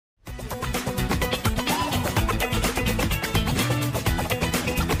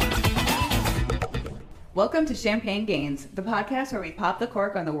Welcome to Champagne Gains, the podcast where we pop the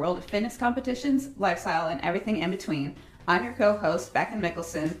cork on the world of fitness competitions, lifestyle, and everything in between. I'm your co-host, Becca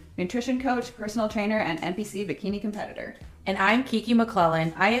Mickelson, nutrition coach, personal trainer, and NPC bikini competitor. And I'm Kiki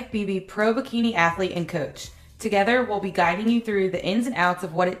McClellan, IFBB pro bikini athlete and coach. Together, we'll be guiding you through the ins and outs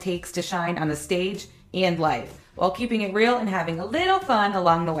of what it takes to shine on the stage and life, while keeping it real and having a little fun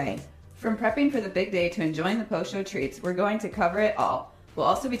along the way. From prepping for the big day to enjoying the post-show treats, we're going to cover it all. We'll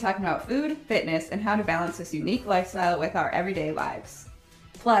also be talking about food, fitness, and how to balance this unique lifestyle with our everyday lives.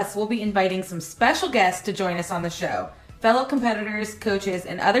 Plus, we'll be inviting some special guests to join us on the show, fellow competitors, coaches,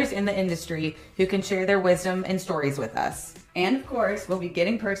 and others in the industry who can share their wisdom and stories with us. And of course, we'll be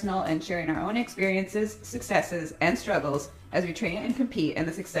getting personal and sharing our own experiences, successes, and struggles as we train and compete in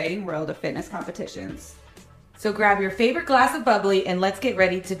this exciting world of fitness competitions. So grab your favorite glass of bubbly and let's get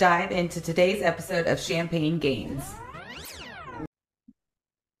ready to dive into today's episode of Champagne Gains.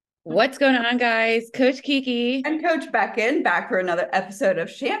 What's going on, guys? Coach Kiki. And Coach Becken, back for another episode of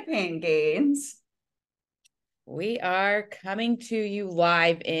Champagne Gains. We are coming to you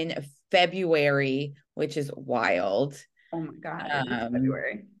live in February, which is wild. Oh my God, it's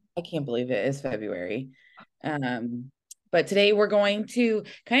February. I can't believe it is February. But today we're going to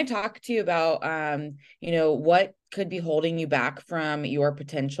kind of talk to you about, what could be holding you back from your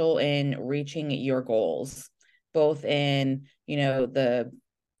potential in reaching your goals, both in, the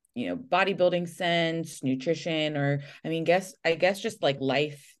bodybuilding sense, nutrition, or I guess just like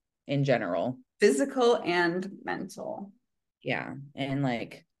life in general. Physical and mental. Yeah.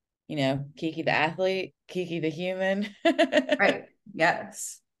 And Kiki the athlete, Kiki the human. Right.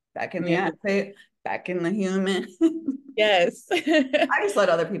 Yes. Back in the athlete, back in the human. Yes. I just let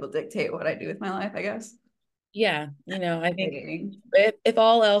other people dictate what I do with my life, I guess. Yeah. I think if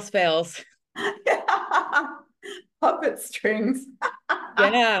all else fails. Puppet strings.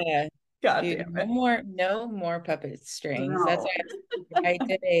 Yeah. God Dude, damn it. No more puppet strings. No. That's why I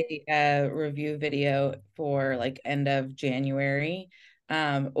did a review video for end of January,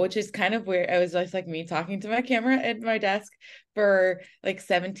 which is kind of weird. I was just like me talking to my camera at my desk for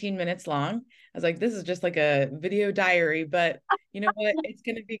 17 minutes long. I was like, this is just like a video diary, but you know what? It's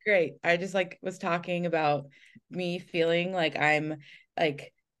gonna be great. I just was talking about me feeling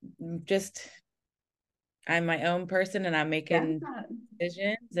like just I'm my own person and I'm making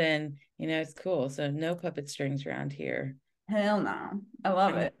decisions and it's cool. So no puppet strings around here. Hell no. I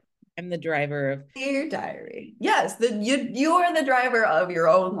love it. I'm the driver of your diary. Yes, you're the driver of your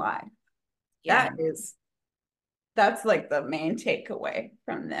own life. Yeah. That's the main takeaway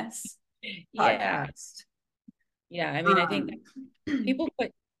from this podcast. Yeah. I mean, I think people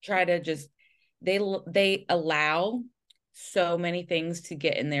try to just they allow so many things to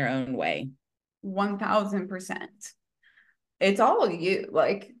get in their own way. 1000%. It's all you.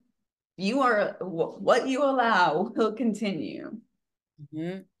 You are what you allow will continue.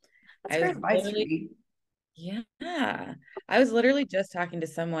 Mm-hmm. That's great advice for me. Yeah. I was literally just talking to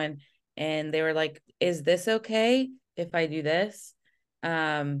someone and they were like, is this okay if I do this?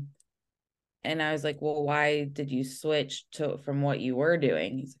 And I was like, well, why did you switch from what you were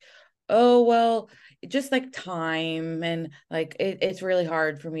doing? He's like, oh, well, just time and it's really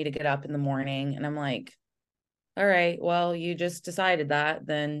hard for me to get up in the morning. And I'm like, all right, well, you just decided that,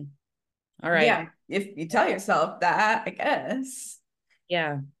 then all right. Yeah, if you tell yourself that, I guess.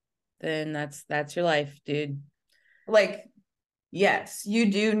 Yeah, then that's your life, dude. Yes,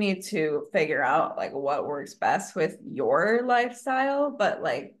 you do need to figure out what works best with your lifestyle, but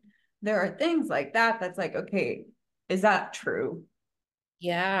there are things like that that's okay, is that true?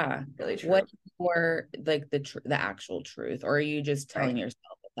 Yeah. Really true. What for the actual truth, or are you just telling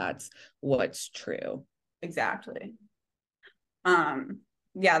yourself that that's what's true? Exactly.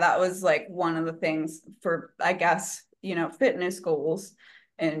 Yeah, that was one of the things for, I guess, fitness goals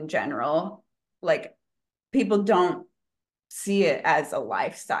in general. People don't see it as a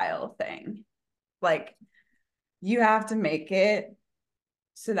lifestyle thing. You have to make it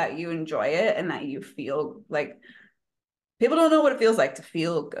so that you enjoy it and that you feel people don't know what it feels like to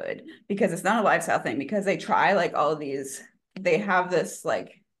feel good, because it's not a lifestyle thing, because they try all of these, they have this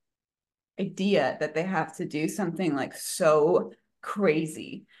idea that they have to do something so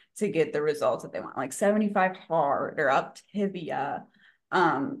crazy to get the results that they want, 75 hard or up tibia,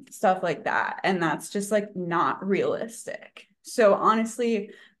 stuff like that. And that's just not realistic. So honestly,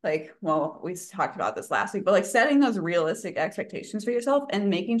 well, we talked about this last week, but setting those realistic expectations for yourself and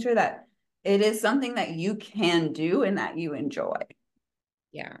making sure that it is something that you can do and that you enjoy.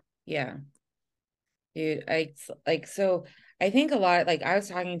 Yeah. Dude, so I think a lot, I was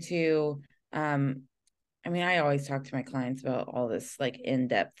talking to, I always talk to my clients about all this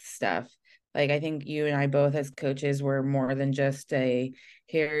in-depth stuff, Like, I think you and I both as coaches were more than just a,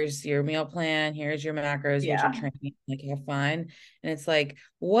 here's your meal plan, here's your macros, here's your Yeah. training, like have fun. And it's like,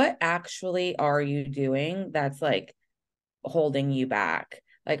 what actually are you doing that's like holding you back?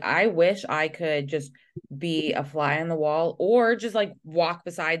 Like, I wish I could just be a fly on the wall or just like walk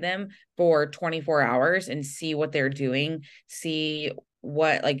beside them for 24 hours and see what they're doing, see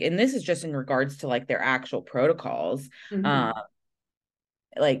what, like, and this is just in regards to like their actual protocols. Mm-hmm.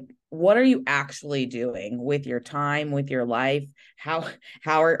 Like, what are you actually doing with your time, with your life? How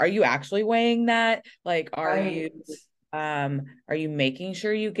are you actually weighing that? Like, Right. are you making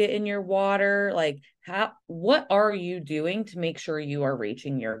sure you get in your water? Like, how, what are you doing to make sure you are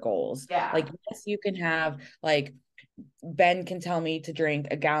reaching your goals? Like, Yeah. yes, you can have, like, Ben can tell me to drink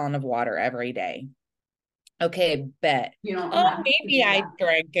a gallon of water every day. Okay, bet. You don't Oh, have to maybe do I that.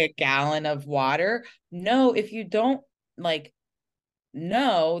 drank a gallon of water. No, if you don't like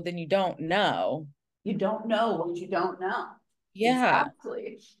know, then you don't know. You don't know what you don't know. Yeah.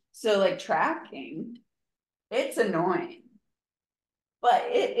 Exactly. So like tracking, it's annoying, but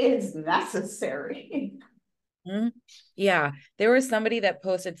it is necessary. Mhm. Yeah. There was somebody that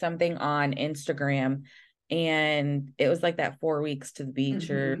posted something on Instagram, and it was like that 4 weeks to the beach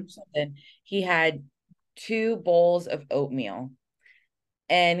or Mm-hmm. something. He had 2 bowls of oatmeal,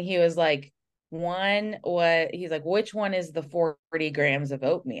 and he was like, he's like, which one is the 40 grams of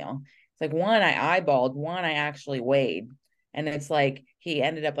oatmeal? It's like, one I eyeballed, one I actually weighed. And it's like he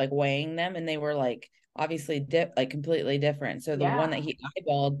ended up like weighing them, and they were like obviously like completely different. So the one that Yeah. he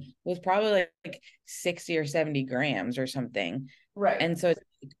eyeballed was probably like 60 or 70 grams or something. Right. And so it's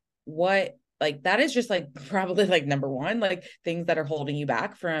like, what, like that is just like probably like number one, like things that are holding you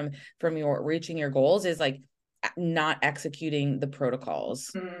back from your reaching your goals is like not executing the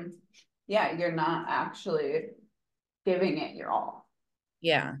protocols. Mm. Yeah, you're not actually giving it your all.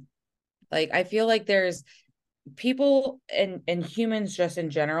 Yeah. Like, I feel like there's people and humans just in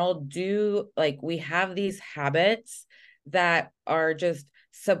general do, like, we have these habits that are just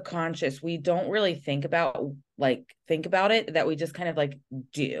subconscious. We don't really think about it, that we just kind of like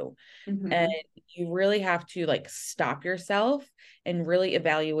do. And Mm-hmm. you really have to like stop yourself and really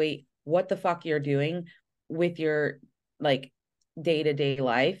evaluate what the fuck you're doing with your like day-to-day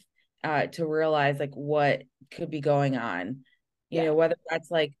life, to realize like what could be going on. You Yeah. know, whether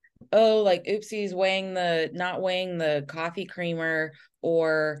that's like, oh, like oopsies, not weighing the coffee creamer,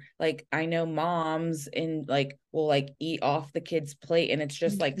 or like I know moms in like will like eat off the kid's plate and it's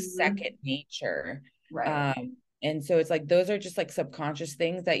just like Mm-hmm. second nature. Right. And so it's like those are just like subconscious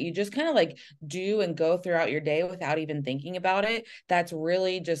things that you just kind of like do and go throughout your day without even thinking about it. That's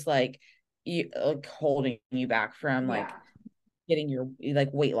really just like you, like holding you back from like Yeah. getting your like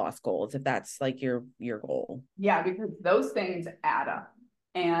weight loss goals, if that's like your goal. Yeah, because those things add up.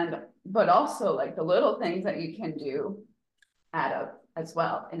 And but also like the little things that you can do add up as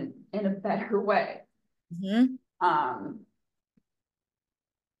well in a better way. Mm-hmm. Um,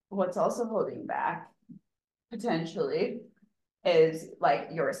 what's also holding back potentially is like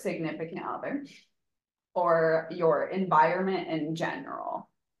your significant other or your environment in general.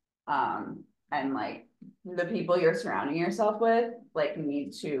 And like the people you're surrounding yourself with, like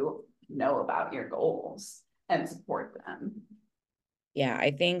need to know about your goals and support them. Yeah,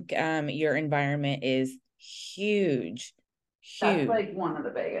 I think your environment is huge, That's huge. like one of the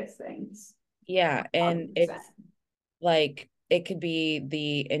biggest things. Yeah, and 100%. it's like it could be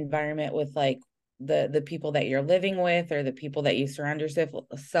the environment with like the people that you're living with, or the people that you surround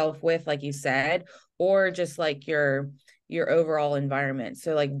yourself with, like you said, or just like your overall environment.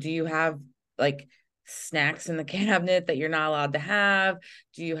 So like, do you have like snacks in the cabinet that you're not allowed to have?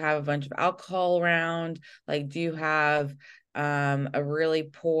 Do you have a bunch of alcohol around? Like, do you have a really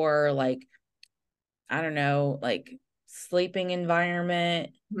poor, like, I don't know, like sleeping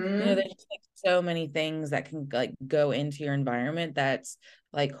environment? You know, Hmm. there's just like so many things that can like go into your environment that's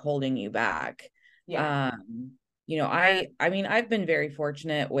like holding you back. Yeah. Um, you know, I mean, I've been very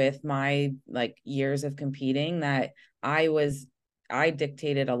fortunate with my like years of competing that I was I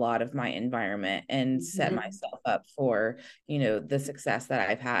dictated a lot of my environment and set Hmm. myself up for, you know, the success that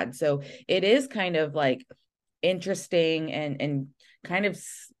I've had. So it is kind of like interesting and kind of,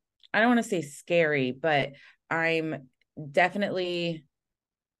 I don't want to say scary, but I'm definitely,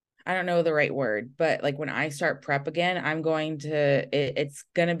 I don't know the right word, but like when I start prep again, it's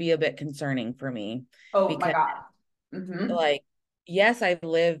going to be a bit concerning for me, Oh my because God. Hmm. like, yes, I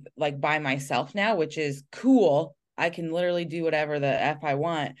live like by myself now, which is cool. I can literally do whatever the F I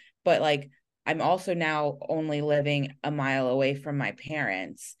want, but like I'm also now only living a mile away from my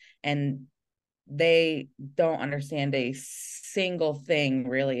parents. And they don't understand a single thing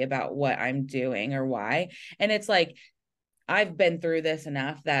really about what I'm doing or why. And it's like, I've been through this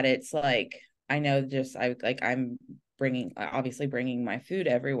enough that it's like, I know just I'm bringing, obviously bringing my food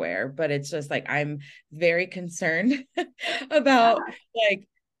everywhere, but it's just like, I'm very concerned about like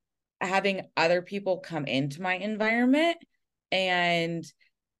having other people come into my environment and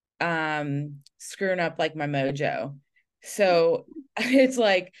screwing up like my mojo. So it's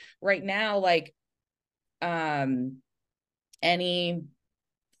like right now, like um any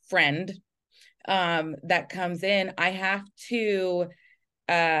friend that comes in, I have to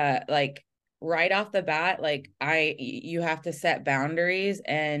like right off the bat, like you have to set boundaries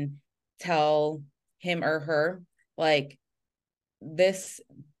and tell him or her like, this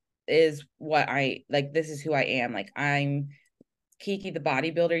is what I like, this is who I am. Like, I'm Kiki the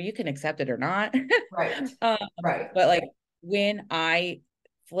bodybuilder. You can accept it or not. Right. um, Right. but like when I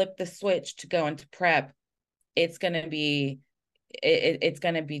flip the switch to go into prep, it's gonna be it's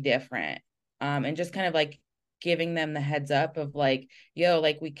gonna be different. And just kind of like giving them the heads up of like, yo,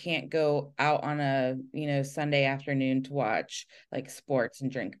 like we can't go out on a, Sunday afternoon to watch like sports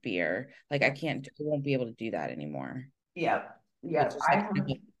and drink beer. Like I can't, I won't be able to do that anymore. Yep. It's Yep. just I like have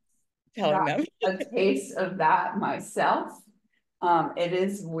telling got them. a taste of that myself. It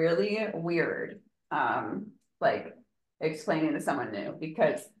is really weird, like explaining to someone new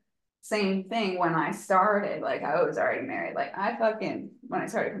because same thing when I started, like I was already married. Like when I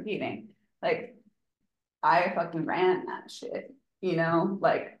started competing, like I fucking ran that shit,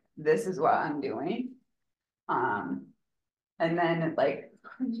 like this is what I'm doing. Um, and then like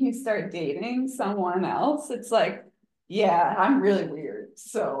when you start dating someone else, it's like, yeah, I'm really weird.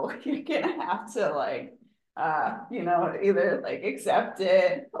 So you're gonna have to like either like accept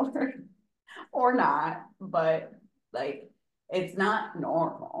it or not, but like it's not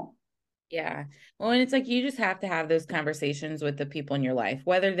normal. Yeah. Well, and it's like you just have to have those conversations with the people in your life,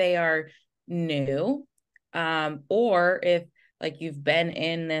 whether they are new, or if like you've been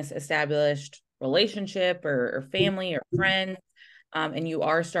in this established relationship or family or friends, and you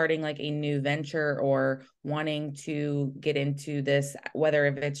are starting like a new venture or wanting to get into this, whether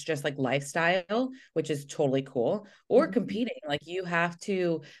if it's just like lifestyle, which is totally cool, or Mhm. competing, like you have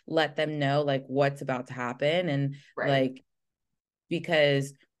to let them know like what's about to happen and Right. like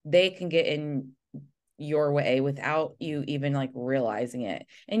because they can get in your way without you even like realizing it.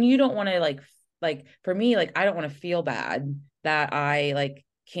 And you don't want to like for me, like I don't want to feel bad that I like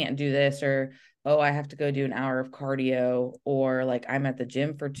can't do this or oh, I have to go do an hour of cardio or like I'm at the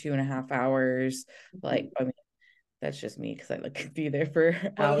gym for 2.5 hours. Like, I mean, that's just me because I like be there for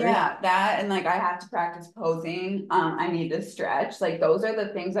Well, hours. yeah, that and like I have to practice posing. I need to stretch. Like those are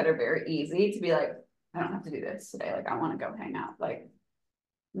the things that are very easy to be like, I don't have to do this today. Like I want to go hang out. Like,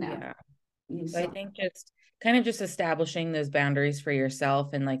 no, Yeah. you So I still. think just kind of just establishing those boundaries for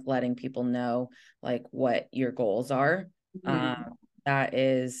yourself and like letting people know like what your goals are. Um, Mhm. that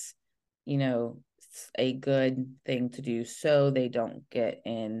is, a good thing to do so they don't get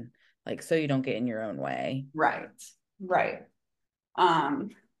in so you don't get in your own way. Right. Right.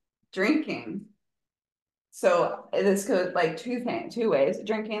 Um, Drinking. So this could like two ways.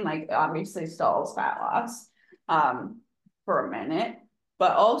 Drinking like obviously stalls fat loss um for a minute.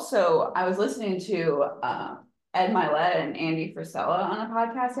 But also I was listening to Ed Milet and Andy Frisella on a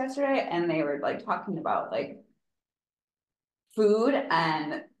podcast yesterday, and they were like talking about like food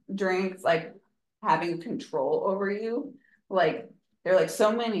and drinks like having control over you. Like they're like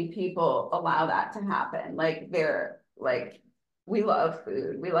so many people allow that to happen. Like they're like we love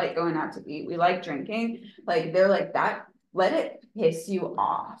food. We like going out to eat. We like drinking. Like they're like that, let it piss you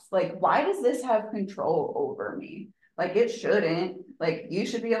off. Like why does this have control over me? Like it shouldn't. Like you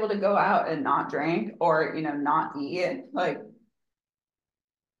should be able to go out and not drink or not eat. Like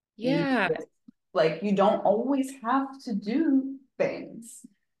you Yeah. like you don't always have to do things.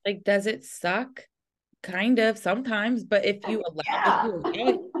 Like, does it suck? Kind of sometimes, but Yeah.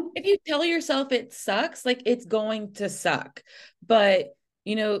 if you tell yourself it sucks, like it's going to suck. But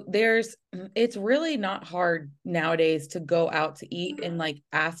it's really not hard nowadays to go out to eat and like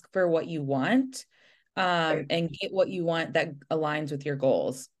ask for what you want, Right. and get what you want that aligns with your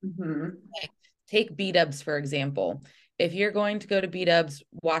goals. Mhm. Take B-dubs, for example. If you're going to go to B-dubs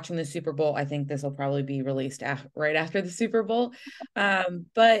watching the Super Bowl, I think this will probably be released right after the Super Bowl.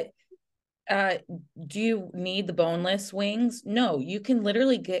 But uh, do you need the boneless wings? No, you can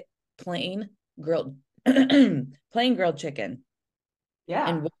literally get plain grilled plain grilled chicken.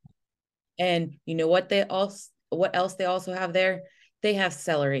 Yeah. And you know what else they also have there? They have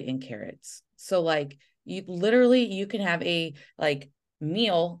celery and carrots. So like you can have a like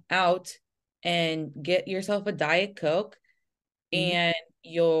meal out and get yourself a Diet Coke Mhm. and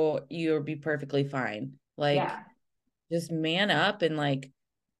you'll be perfectly fine. Like Yeah. just man up and like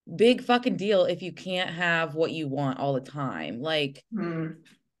big fucking deal if you can't have what you want all the time. Like Hmm.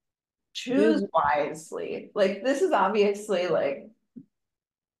 Choose who wisely. Like this is obviously like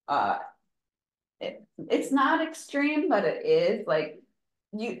uh it's not extreme, but it is like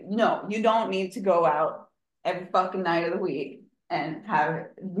you no, you don't need to go out every fucking night of the week and have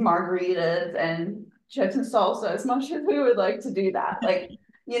margaritas and chips and salsa as much as we would like to do that. Like,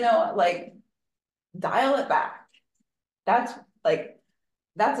 like dial it back. That's like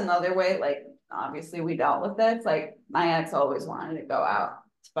that's another way. Like, obviously we dealt with this. Like my ex always wanted to go out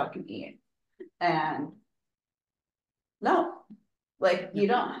to fucking eat. And no, like you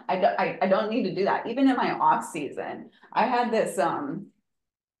don't, I don't need to do that. Even in my off season, I had this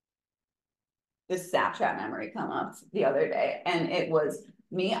Snapchat memory come up the other day, and it was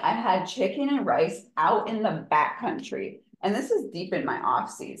me. I had chicken and rice out in the back country, and this is deep in my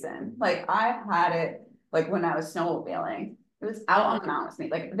off season. Like I had it like when I was snowmobiling. It was out on the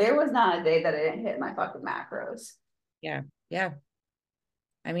mountains. Like there was not a day that I didn't hit my fucking macros. yeah. Yeah.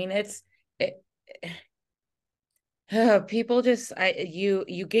 I mean it people just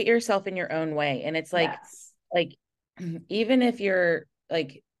you get yourself in your own way and it's Yes. like even if you're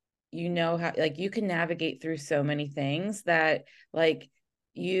like you know how like you can navigate through so many things that like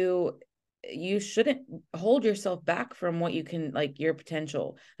you you shouldn't hold yourself back from what you can like your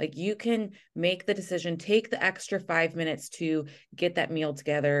potential. Like you can make the decision, take the extra 5 minutes to get that meal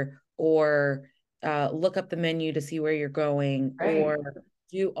together or look up the menu to see where you're going Right. or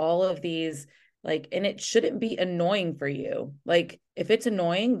do all of these like and it shouldn't be annoying for you. Like if it's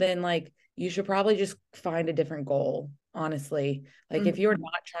annoying then like you should probably just find a different goal, honestly. Like if you're Mhm.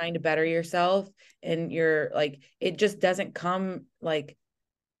 not trying to better yourself and you're like it just doesn't come like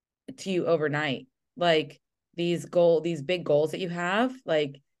to you overnight. Like these big goals that you have,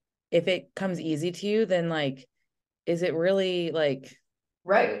 like if it comes easy to you then like is it really like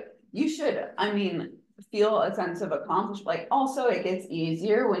Right. You should, I mean, feel a sense of accomplishment. Like, also, it gets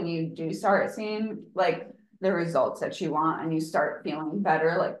easier when you do start seeing like the results that you want and you start feeling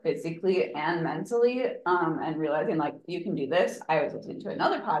better, like physically and mentally, and realizing like you can do this. I was listening to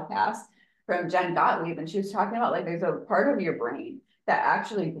another podcast from Jen Gottlieb, and she was talking about like there's a part of your brain that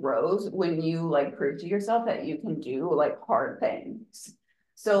actually grows when you like prove to yourself that you can do like hard things.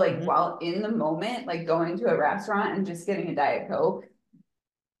 So like mhm, while in the moment, like going to a restaurant and just getting a Diet Coke,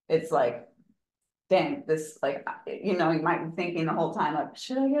 it's like, dang, this like you might be thinking the whole time, like,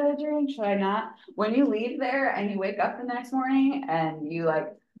 should I get a drink? Should I not? When you leave there and you wake up the next morning and you like,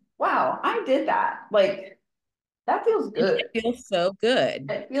 wow, I did that. Like that feels good. it feels so good.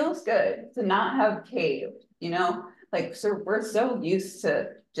 It feels good to not have caved. Like so we're so used to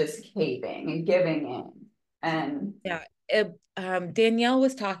just caving and giving in. And Yeah. Danielle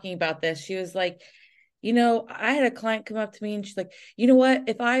was talking about this. She was like, I had a client come up to me and she's like, you know what?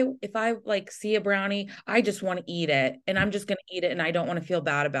 If I like see a brownie, I just want to eat it and I'm just gonna eat it and I don't want to feel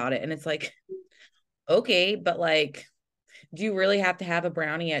bad about it. And it's like, okay, but like, do you really have to have a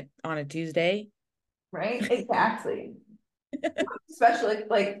brownie on a Tuesday? right, exactly. Especially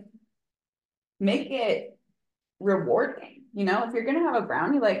like make it rewarding. If you're gonna have a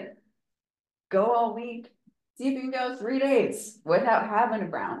brownie, like go all week. See if you can go 3 days without having a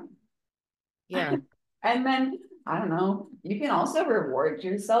brownie. Yeah. And then, I don't know, you can also reward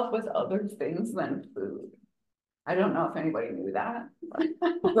yourself with other things than food. I don't know if anybody knew that.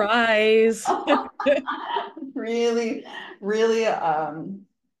 Rise. Really, really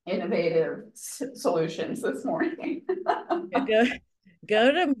innovative solutions this morning. Go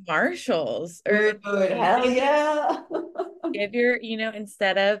go to Marshall's or Good, hell if yeah. if you're,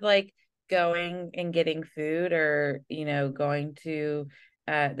 instead of like going and getting food or, going to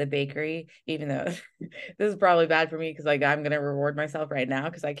the bakery, even though this is probably bad for me because like I'm gonna reward myself right now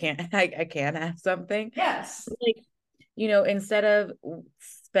because I can't I can't have something. Yes. Like, instead of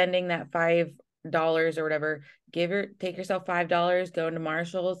spending that $5 or whatever, take yourself $5, go into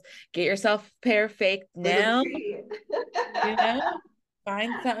Marshall's, get yourself a pair of fake Little nails, treat. you know,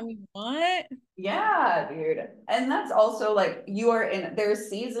 find something you want. Yeah, dude. And that's also like there's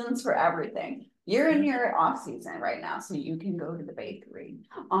seasons for everything. You're in your off season right now, so you can go to the bakery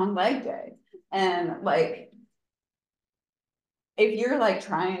on leg day. And like if you're like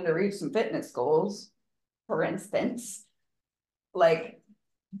trying to reach some fitness goals, for instance, like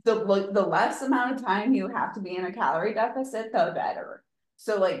the less amount of time you have to be in a calorie deficit, the better.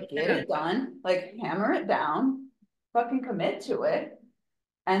 So like get Yeah. it done, like hammer it down, fucking commit to it,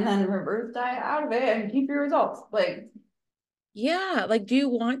 and then reverse diet out of it and keep your results. Like Yeah, like do you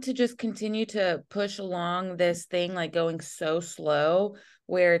want to just continue to push along this thing like going so slow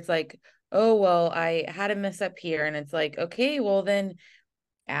where it's like, oh well, I had a mess up here and it's like, okay, well then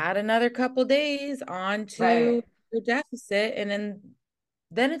add another couple days onto Right. your deficit and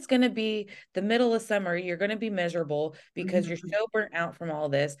then it's going to be the middle of summer. You're going to be miserable because you're Mhm. so burnt out from all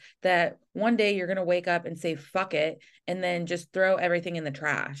this that one day you're going to wake up and say, fuck it, and then just throw everything in the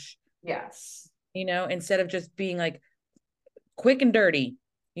trash, Yes. instead of just being like quick and dirty,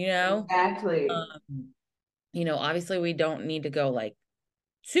 you know? Exactly. Um, obviously we don't need to go like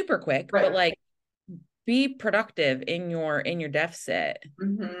super quick, but Right. like be productive in your deficit.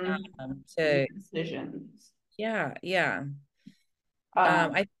 Mm-hmm. To Decisions. Yeah, yeah.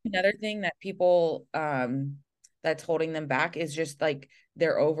 Um, I think another thing that people that's holding them back is just like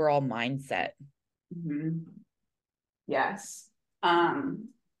their overall mindset. mhm. Yes. Um,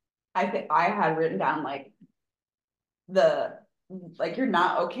 I think I had written down the like you're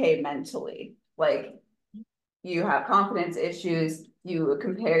not okay mentally. Like you have confidence issues, you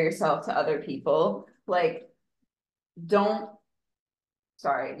compare yourself to other people. Like, don't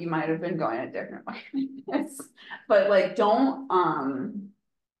sorry, you might have been going a different way. But like don't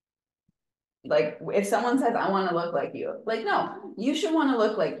like if someone says I want to look like you, like no, you should want to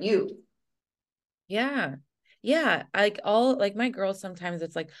look like you. Yeah. Yeah. Like all like my girls sometimes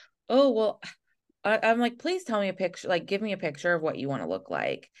it's like, oh well, I'm like, please tell me a picture, like give me a picture of what you want to look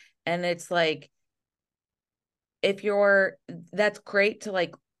like. And it's like if you're that's great to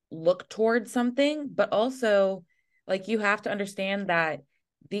like look towards something, but also like you have to understand that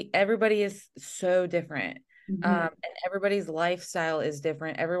the everybody is so different. Mhm. And everybody's lifestyle is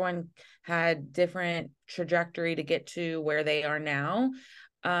different. Everyone had different trajectory to get to where they are now.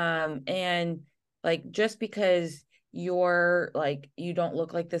 And like just because you're like you don't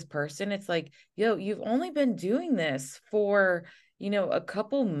look like this person, it's like, yo, you've only been doing this for, a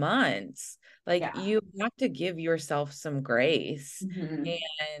couple months. Like Yeah. you have to give yourself some grace Mhm.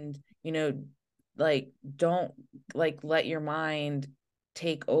 and, like don't like let your mind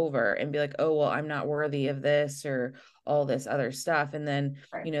take over and be like, oh, well, I'm not worthy of this or all this other stuff. And then,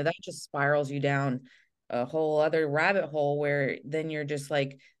 Right. that just spirals you down a whole other rabbit hole where then you're just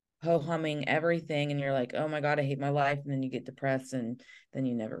like ho humming everything and you're like, oh my God, I hate my life. And then you get depressed and then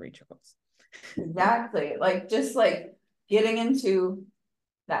you never reach your goals. Exactly. Like just like getting into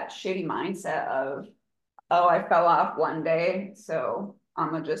that shitty mindset of, oh, I fell off one day, so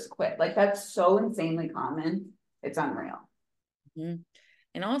I'm gonna just quit. Like that's so insanely common. It's unreal. Mhm.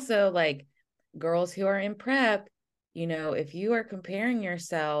 And also, like girls who are in prep, if you are comparing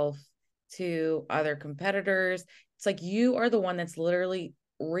yourself to other competitors, it's like you are the one that's literally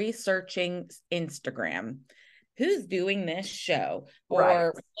researching Instagram. Who's doing this show? Right.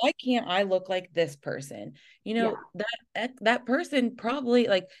 Or why can't I look like this person? Yeah. That person probably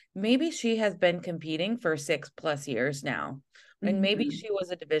like maybe she has been competing for 6+ years now. And maybe Mhm. she was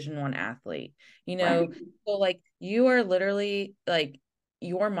a Division 1 athlete, you know, Right. so like you are literally like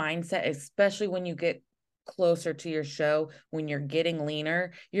your mindset, especially when you get closer to your show, when you're getting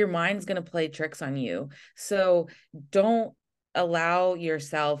leaner, your mind's going to play tricks on you. So don't allow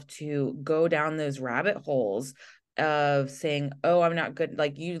yourself to go down those rabbit holes of saying, oh, I'm not good.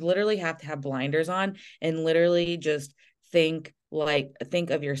 Like you literally have to have blinders on and literally just think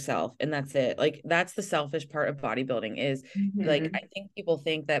of yourself and that's it. Like that's the selfish part of bodybuilding is like I Mhm. think people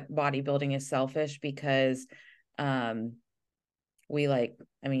think that bodybuilding is selfish because um we like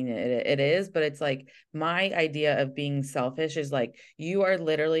I mean it is, but it's like my idea of being selfish is like you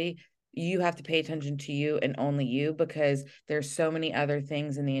have to pay attention to you and only you because there's so many other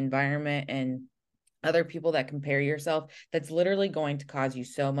things in the environment and other people that compare yourself that's literally going to cause you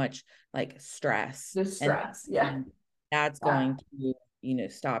so much like stress The and stress. Yeah. that's Yeah. going to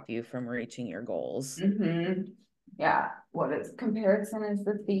stop you from reaching your goals. Mhm. Yeah. What is comparison is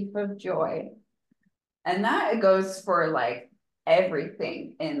the thief of joy. And that goes for like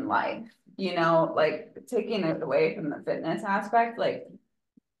everything in life, like taking it away from the fitness aspect, like,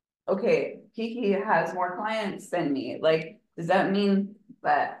 okay, Kiki has more clients than me. Like, does that mean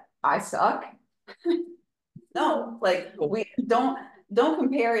that I suck? No, like Cool. we don't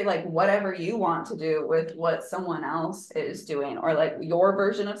compare like whatever you want to do with what someone else is doing, or like your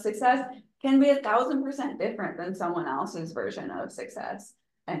version of success can be 1,000% different than someone else's version of success.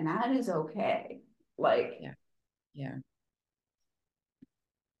 And that is okay. Like Yeah, yeah.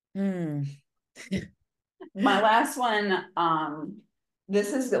 Hmm. my last one,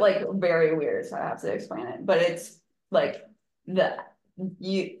 this is like very weird, so I have to explain it, but it's like the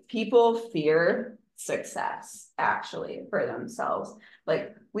you people fear success actually for themselves.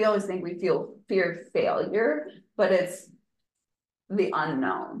 Like we always think we feel fear failure, but it's the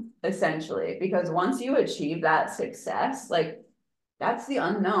unknown, essentially, because once you achieve that success, like that's the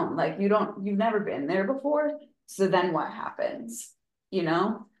unknown. Like you've never been there before. So then what happens? You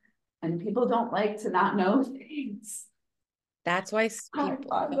know? And people don't like to not know things. That's why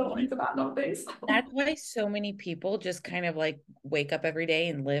people I don't like to not know things. that's why so many people just kind of like wake up every day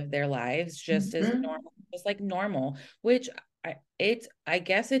and live their lives just as Mhm. normal, just like normal, which I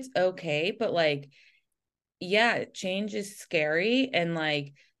guess it's okay, but like, yeah, change is scary, and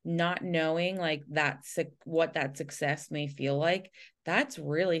like not knowing like what that success may feel like, that's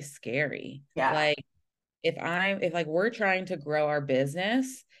really scary. Yeah. Like if like we're trying to grow our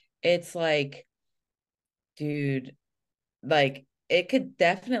business, it's like, dude, like it could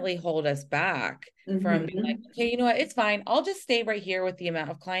definitely hold us back from being like, Mhm. okay, you know what, it's fine, I'll just stay right here with the amount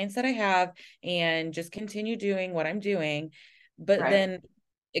of clients that I have and just continue doing what I'm doing. But Right. then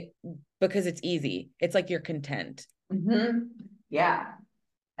it, because it's easy, it's like you're content. Mhm. Yeah.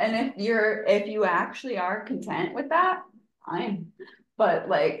 And if you actually are content with that, fine. But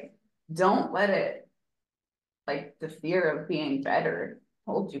like, don't let it, like the fear of being better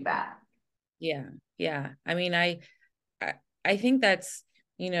hold you back. Yeah, yeah, I mean, I, I think that's,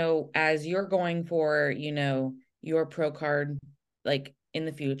 as you're going for, your pro card, like in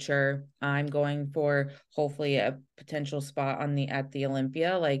the future, I'm going for hopefully a potential spot at the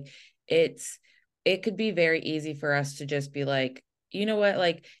Olympia. Like it's, it could be very easy for us to just be like, you know what,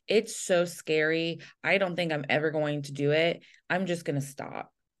 like it's so scary. I don't think I'm ever going to do it. I'm just going to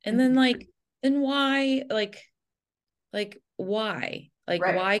stop. And then Mhm. like, then why? Why? Like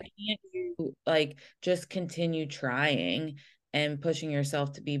Right. why can't you like just continue trying and pushing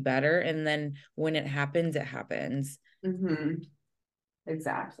yourself to be better, and then when it happens, it happens. Hmm.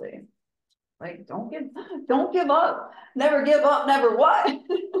 Exactly. Like, don't give up. Never give up, never what?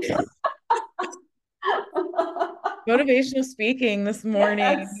 Motivational speaking this Yes.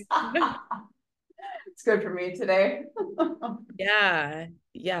 morning. It's good for me today. Yeah.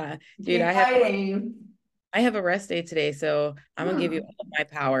 Yeah. Dude, Keep fighting. I have a rest day today, so I'm gonna give you all of my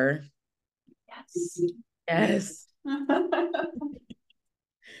power. Yes. Yes.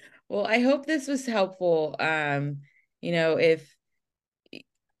 Well, I hope this was helpful. If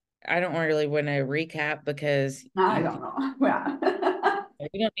I don't really want to recap because I don't know. Yeah.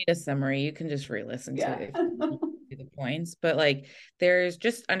 you don't need a summary. You can just re-listen to Yeah. it if you want to do the points. But like there's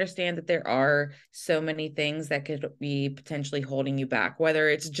just understand that there are so many things that could be potentially holding you back, whether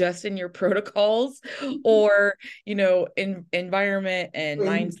it's just in your protocols or, in environment and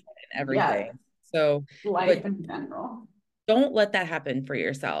mindset and Yeah. everything. So, Life but in general. don't let that happen for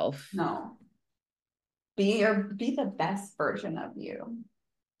yourself. No. Be the best version of you.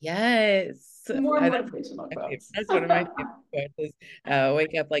 Yes. More motivational quotes. That's one of my favorite quotes is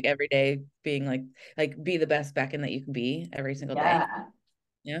wake up like every day being like be the best Beckon that you can be every single day. Yeah.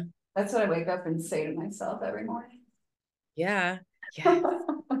 Yeah. That's what I wake up and say to myself every morning. Yeah. Yes.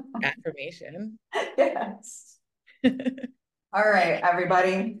 Affirmation. Yes. All right,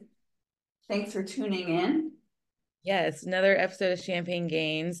 everybody. Thanks for tuning in. Yes, another episode of Champagne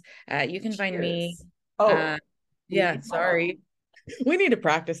Gains. You can find me. Cheers. Oh, Uh, yeah, sorry. We need to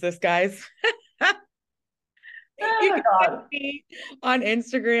practice this, guys. oh You my can find God. me on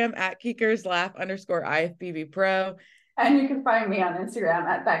Instagram at keekerslaugh_IFBB Pro. And you can find me on Instagram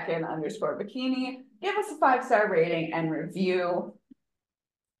at Beckin_bikini. Give us a 5-star rating and review.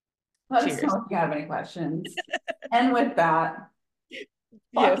 Let us Cheers. know if you have any questions. And with that, Yes.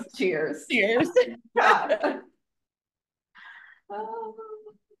 fuck cheers. Cheers. God.